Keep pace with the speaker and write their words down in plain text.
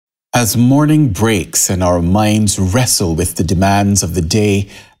As morning breaks and our minds wrestle with the demands of the day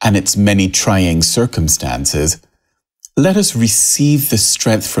and its many trying circumstances, let us receive the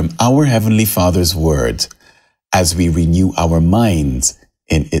strength from our Heavenly Father's word as we renew our minds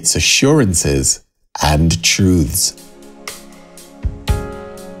in its assurances and truths.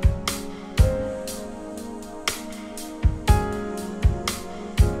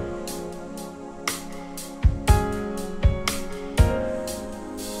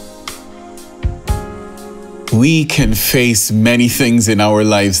 We can face many things in our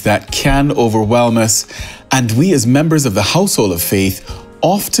lives that can overwhelm us, and we as members of the household of faith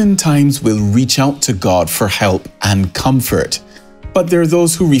oftentimes will reach out to God for help and comfort. But there are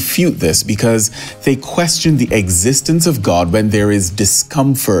those who refute this because they question the existence of God when there is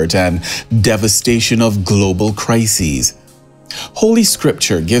discomfort and devastation of global crises. Holy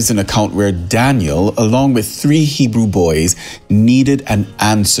Scripture gives an account where Daniel, along with 3 Hebrew boys, needed an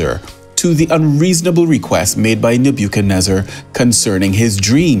answer to the unreasonable request made by Nebuchadnezzar concerning his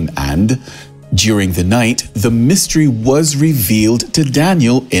dream, and during the night, the mystery was revealed to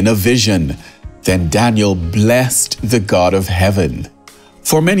Daniel in a vision. Then Daniel blessed the God of heaven.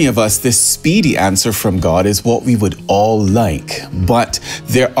 For many of us, this speedy answer from God is what we would all like, but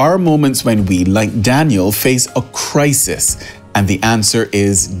there are moments when we, like Daniel, face a crisis, and the answer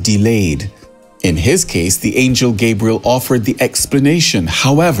is delayed. In his case, the angel Gabriel offered the explanation.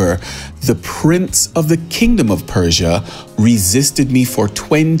 However, the prince of the kingdom of Persia resisted me for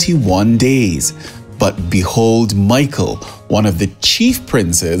 21 days. But behold, Michael, one of the chief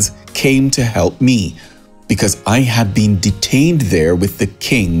princes, came to help me, because I had been detained there with the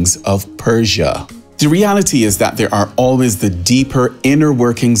kings of Persia. The reality is that there are always the deeper inner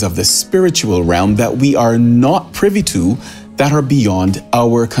workings of the spiritual realm that we are not privy to, that are beyond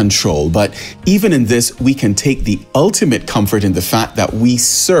our control. But even in this, we can take the ultimate comfort in the fact that we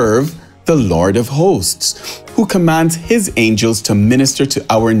serve the Lord of hosts, who commands his angels to minister to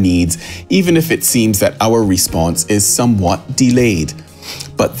our needs, even if it seems that our response is somewhat delayed.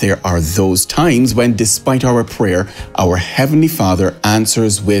 But there are those times when, despite our prayer, our Heavenly Father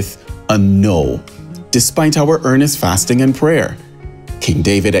answers with a no, despite our earnest fasting and prayer. King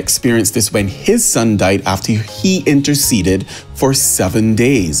David experienced this when his son died after he interceded for 7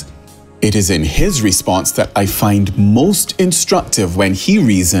 days. It is in his response that I find most instructive when he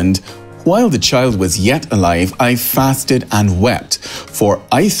reasoned, "While the child was yet alive, I fasted and wept, for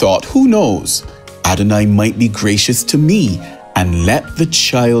I thought, who knows, Adonai might be gracious to me and let the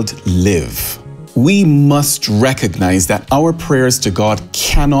child live." We must recognize that our prayers to God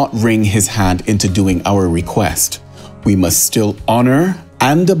cannot wring his hand into doing our request. We must still honor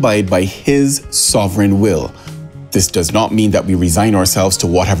and abide by his sovereign will. This does not mean that we resign ourselves to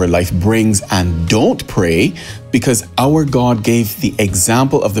whatever life brings and don't pray, because our God gave the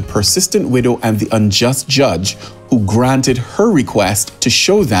example of the persistent widow and the unjust judge who granted her request to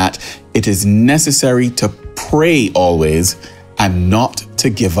show that it is necessary to pray always and not to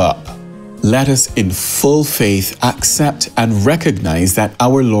give up. Let us in full faith accept and recognize that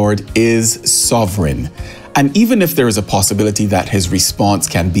our Lord is sovereign. And even if there is a possibility that his response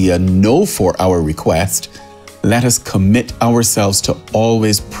can be a no for our request, let us commit ourselves to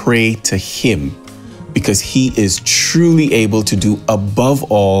always pray to him, because he is truly able to do above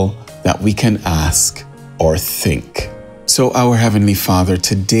all that we can ask or think. So, our Heavenly Father,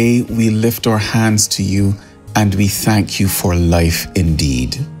 today we lift our hands to you and we thank you for life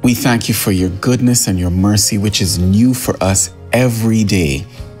indeed. We thank you for your goodness and your mercy, which is new for us every day.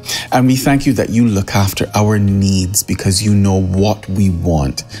 And we thank you that you look after our needs, because you know what we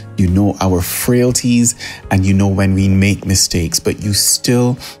want. You know our frailties and you know when we make mistakes, but you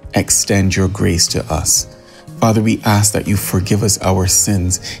still extend your grace to us. Father, we ask that you forgive us our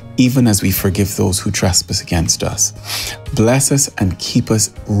sins, even as we forgive those who trespass against us. Bless us and keep us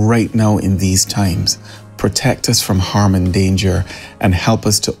right now in these times. Protect us from harm and danger, and help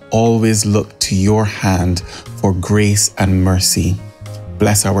us to always look to your hand for grace and mercy.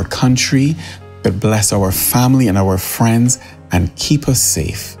 Bless our country, but bless our family and our friends, and keep us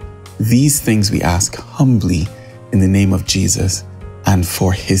safe. These things we ask humbly in the name of Jesus and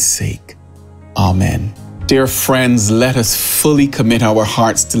for his sake. Amen. Dear friends, let us fully commit our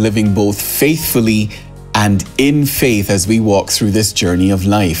hearts to living both faithfully and in faith as we walk through this journey of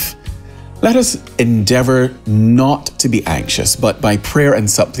life. Let us endeavor not to be anxious, but by prayer and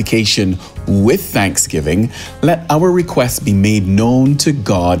supplication with thanksgiving, let our requests be made known to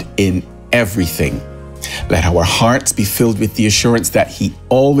God in everything. Let our hearts be filled with the assurance that he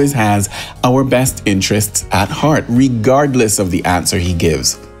always has our best interests at heart, regardless of the answer he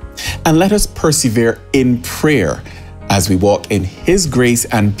gives. And let us persevere in prayer as we walk in His grace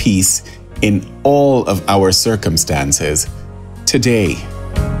and peace in all of our circumstances today.